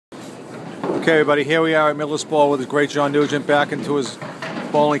Okay, everybody, here we are at Middlers Ball with his great John Nugent back into his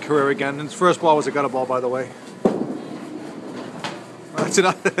bowling career again. And his first ball was a gutter ball, by the way. That's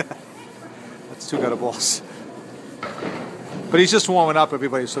enough. That's two gutter balls. But he's just warming up,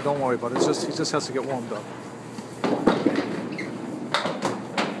 everybody, so don't worry about it. He just has to get warmed up.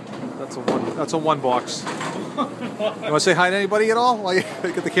 That's a one box. You want to say hi to anybody at all? While you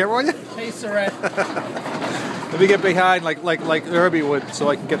get the camera on you? Hey, Surratt. Let me get behind like Irby would, so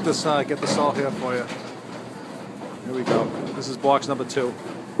I can get this all here for you. Here we go. This is box number 2.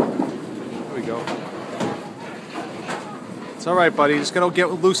 Here we go. It's all right, buddy. Just gotta get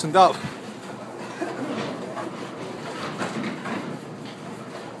loosened up.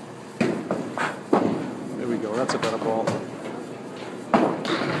 There we go. That's a better ball.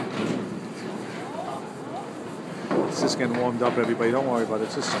 It's just getting warmed up, everybody. Don't worry about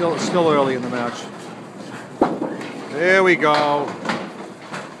it. It's still early in the match. There we go.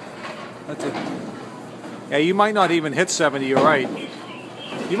 That's it. Yeah, you might not even hit 70. You're right.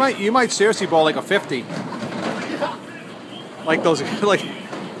 You might seriously ball like a 50. Like those. Like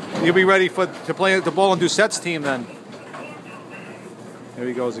you'll be ready to play the ball and do sets team then. There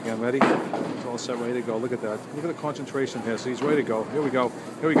he goes again. Ready? He's all set, ready to go. Look at that. Look at the concentration here. So he's ready to go. Here we go.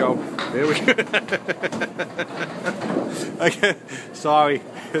 Here we go. There we go. Okay. Sorry.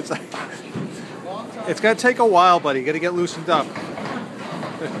 It's going to take a while, buddy. You got to get loosened up.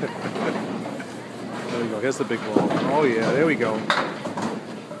 There we go. Here's the big ball. Oh, yeah. There we go.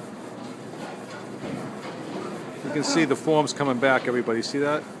 You can see the form's coming back, everybody. See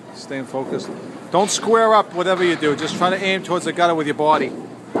that? Staying focused. Don't square up whatever you do. Just try to aim towards the gutter with your body.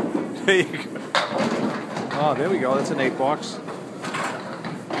 There you go. Oh, there we go. That's an 8 box.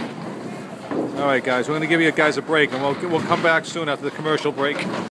 All right, guys. We're going to give you guys a break, and we'll come back soon after the commercial break.